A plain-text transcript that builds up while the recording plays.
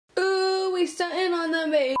We stuntin' on the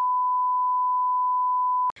baby.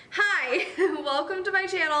 Hi, welcome to my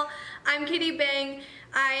channel. I'm Kitty Bing.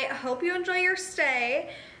 I hope you enjoy your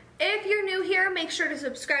stay. If you're new here, make sure to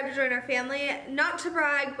subscribe to join our family. Not to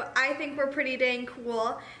brag, but I think we're pretty dang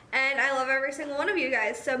cool, and I love every single one of you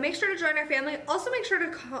guys. So make sure to join our family. Also make sure to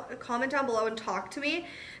comment down below and talk to me,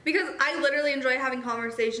 because I literally enjoy having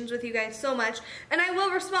conversations with you guys so much, and I will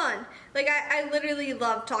respond. Like, I literally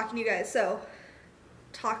love talking to you guys, so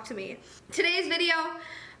talk to me. Today's video,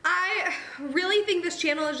 I really think this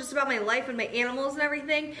channel is just about my life and my animals and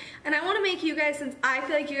everything, and I want to make you guys, since I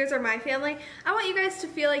feel like you guys are my family, I want you guys to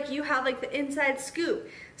feel like you have like the inside scoop.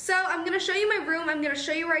 So I'm going to show you my room. I'm going to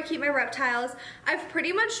show you where I keep my reptiles. I've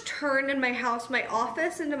pretty much turned in my house my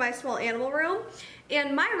office into my small animal room,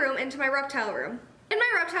 and my room into my reptile room. In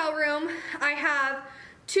my reptile room, I have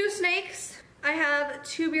 2 snakes, I have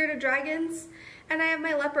 2 bearded dragons, and I have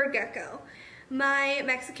my leopard gecko. My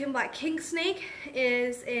Mexican black king snake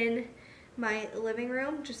is in my living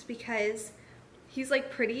room just because he's like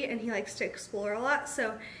pretty and he likes to explore a lot,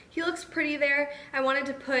 so he looks pretty there. I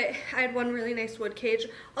had one really nice wood cage.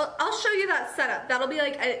 I'll show you that setup. That'll be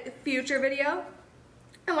like a future video.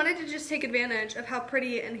 I wanted to just take advantage of how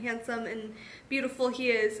pretty and handsome and beautiful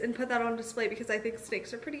he is and put that on display because I think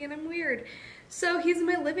snakes are pretty and I'm weird. So he's in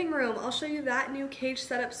my living room. I'll show you that new cage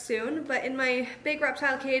setup soon, but in my big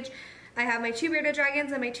reptile cage, I have my 2 bearded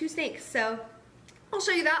dragons and my 2 snakes, so I'll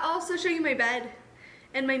show you that. I'll also show you my bed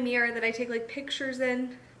and my mirror that I take like pictures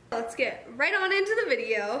in. Let's get right on into the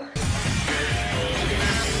video.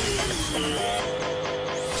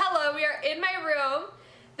 Hello, we are in my room.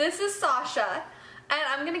 This is Sasha, and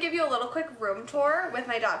I'm gonna give you a little quick room tour with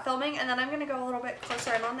my dad filming, and then I'm gonna go a little bit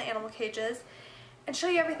closer in on the animal cages and show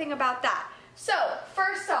you everything about that. So,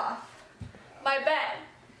 first off, my bed.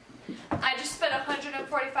 I just spent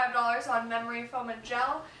 $145 on memory foam and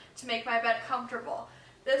gel to make my bed comfortable.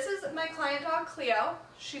 This is my client dog Cleo.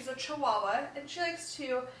 She's a Chihuahua and she likes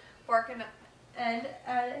to bark at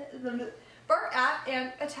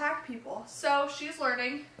and attack people. So she's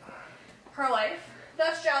learning her life.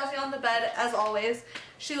 That's Jazzy on the bed as always.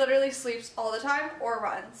 She literally sleeps all the time or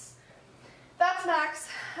runs. That's Max,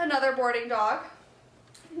 another boarding dog.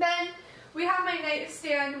 Then we have my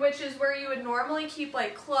nightstand, which is where you would normally keep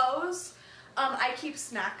like clothes. I keep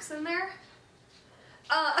snacks in there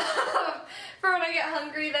for when I get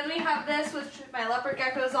hungry. Then we have this, which my leopard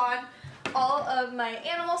gecko's on. All of my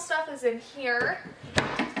animal stuff is in here.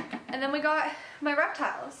 And then we got my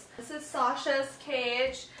reptiles. This is Sasha's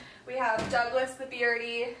cage. We have Douglas the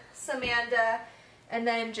beardy, Samantha, and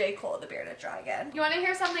then J. Cole the bearded dragon. You want to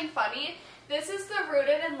hear something funny? This is the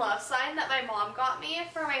Rooted in Love sign that my mom got me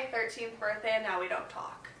for my 13th birthday, and now we don't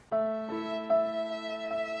talk.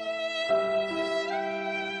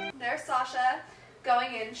 There's Sasha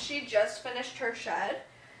going in. She just finished her shed,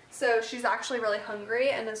 so she's actually really hungry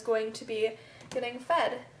and is going to be getting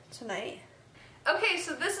fed tonight. Okay,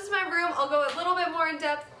 so this is my room. I'll go a little bit more in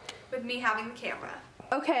depth with me having the camera.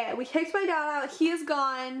 Okay, we kicked my dad out. He is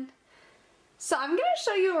gone. So I'm gonna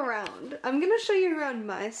show you around. I'm gonna show you around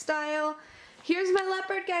my style. Here's my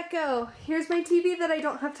leopard gecko. Here's my TV that I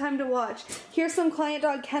don't have time to watch. Here's some client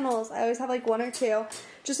dog kennels. I always have like 1 or 2,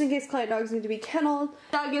 just in case client dogs need to be kenneled.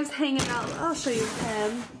 Doug is hanging out. I'll show you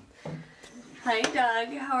him. Hi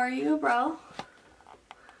Doug, how are you, bro?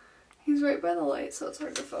 He's right by the light, so it's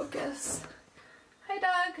hard to focus. Hi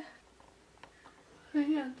Doug. Hi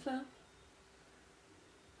handsome.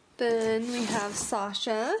 Then we have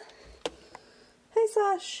Sasha. Hi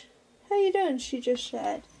Sash. How you doing? She just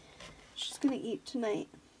shed. She's gonna eat tonight.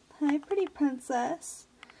 Hi, pretty princess.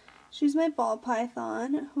 She's my ball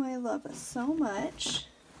python, who I love so much.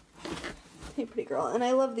 Hey, pretty girl. And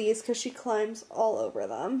I love these because she climbs all over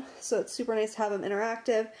them, so it's super nice to have them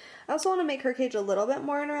interactive. I also want to make her cage a little bit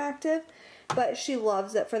more interactive, but she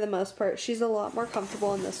loves it for the most part. She's a lot more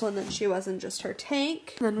comfortable in this one than she was in just her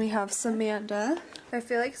tank. Then we have Samantha. I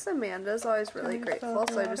feel like Samanda's always really grateful,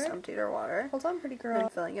 so I just emptied her water. Hold on, pretty girl. I'm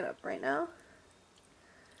filling it up right now.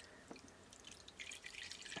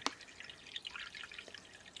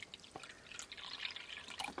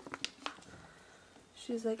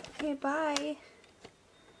 She's like, okay, bye.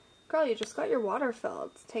 Girl, you just got your water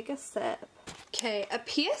filled. Take a sip. Okay, a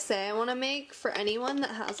PSA I want to make for anyone that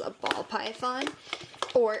has a ball python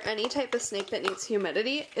or any type of snake that needs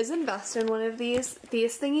humidity is invest in one of these.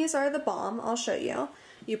 These thingies are the bomb. I'll show you.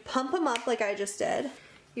 You pump them up like I just did.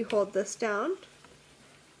 You hold this down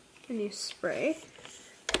and you spray.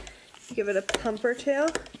 You give it a pump or 2.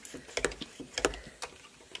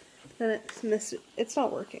 Then it's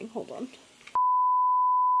not working. Hold on.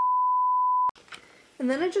 And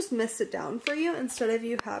then I just mist it down for you instead of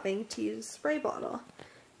you having to use a spray bottle.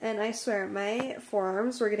 And I swear, my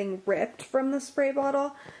forearms were getting ripped from the spray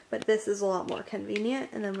bottle, but this is a lot more convenient.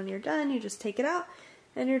 And then when you're done, you just take it out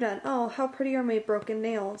and you're done. Oh, how pretty are my broken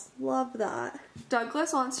nails. Love that.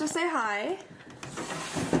 Douglas wants to say hi.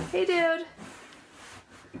 Hey, dude.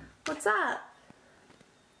 What's up?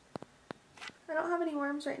 I don't have any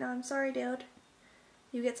worms right now. I'm sorry, dude.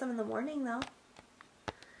 You get some in the morning, though.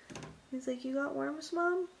 He's like, you got worms,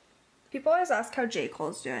 Mom? People always ask how J.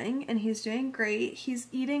 Cole's doing, and he's doing great. He's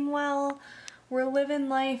eating well. We're living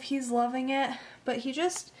life. He's loving it. But he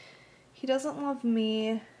doesn't love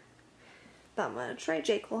me that much. Right,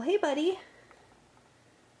 J. Cole? Hey, buddy.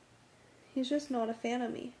 He's just not a fan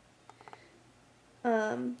of me.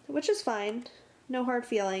 Which is fine. No hard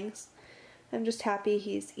feelings. I'm just happy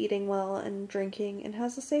he's eating well and drinking and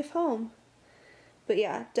has a safe home. But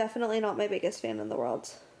yeah, definitely not my biggest fan in the world.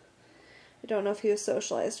 I don't know if he was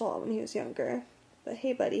socialized a lot when he was younger. But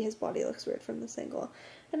hey buddy, his body looks weird from this angle.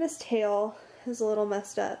 And his tail is a little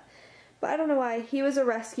messed up. But I don't know why. He was a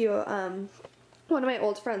rescue one of my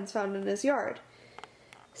old friends found in his yard.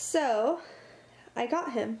 So, I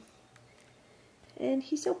got him. And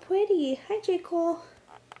he's so pretty. Hi, J. Cole.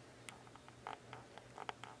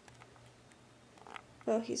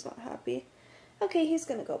 Oh, he's not happy. Okay, he's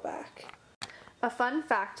gonna go back. A fun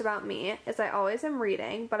fact about me is I always am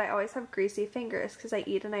reading, but I always have greasy fingers because I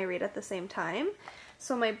eat and I read at the same time.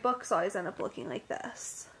 So my books always end up looking like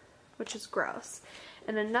this, which is gross.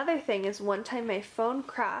 And another thing is one time my phone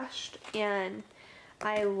crashed and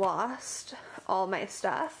I lost all my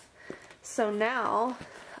stuff. So now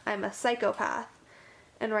I'm a psychopath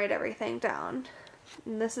and write everything down.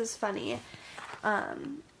 And this is funny.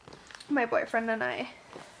 My boyfriend and I,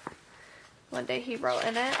 one day he wrote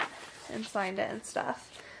in it and signed it and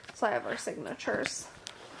stuff. So I have our signatures.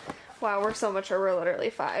 Wow, we're so mature. We're literally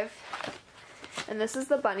 5. And this is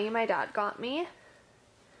the bunny my dad got me.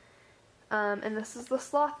 And this is the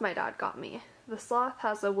sloth my dad got me. The sloth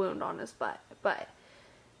has a wound on his butt, but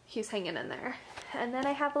he's hanging in there. And then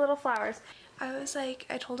I have little flowers.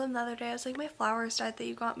 I told him the other day, I was like, my flowers died that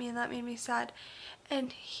you got me and that made me sad.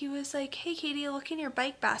 And he was like, hey Katie, look in your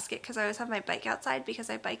bike basket, because I always have my bike outside because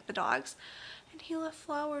I bike the dogs. And he left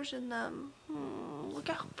flowers in them. Look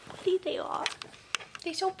how pretty they are.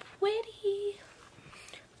 They're so pretty.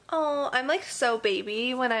 Oh, I'm like so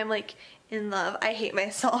baby when I'm like in love. I hate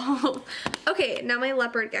myself. Okay, now my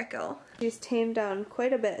leopard gecko. She's tamed down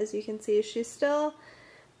quite a bit, as you can see. She's still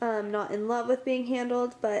not in love with being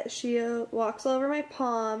handled, but she walks all over my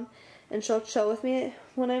palm and she'll chill with me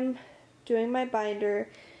when I'm doing my binder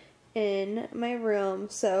in my room.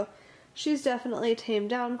 So she's definitely tamed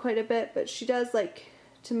down quite a bit, but she does like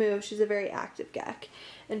to move. She's a very active gecko.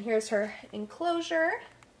 And here's her enclosure.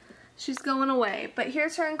 She's going away, but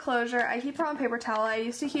here's her enclosure. I keep her on paper towel. I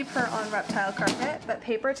used to keep her on reptile carpet, but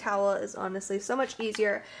paper towel is honestly so much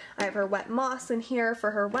easier. I have her wet moss in here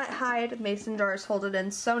for her wet hide. Mason jars hold it in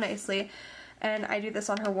so nicely, and I do this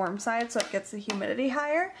on her warm side so it gets the humidity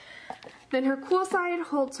higher. Then her cool side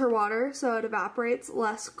holds her water so it evaporates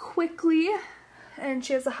less quickly, and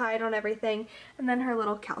she has a hide on everything, and then her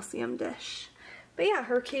little calcium dish. But yeah,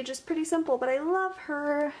 her cage is pretty simple, but I love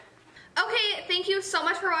her. Okay, thank you so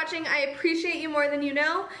much for watching. I appreciate you more than you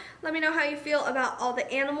know. Let me know how you feel about all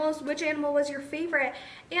the animals, which animal was your favorite,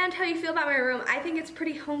 and how you feel about my room. I think it's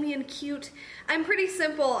pretty homey and cute. I'm pretty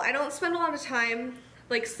simple. I don't spend a lot of time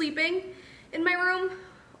like sleeping in my room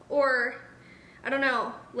or, I don't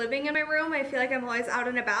know, living in my room. I feel like I'm always out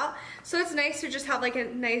and about. So it's nice to just have like a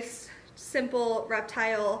nice, simple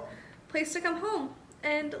reptile place to come home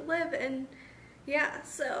and live, and yeah,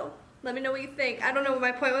 so let me know what you think. I don't know what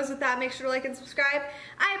my point was with that. Make sure to like and subscribe.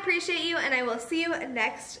 I appreciate you, and I will see you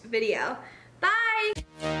next video. Bye!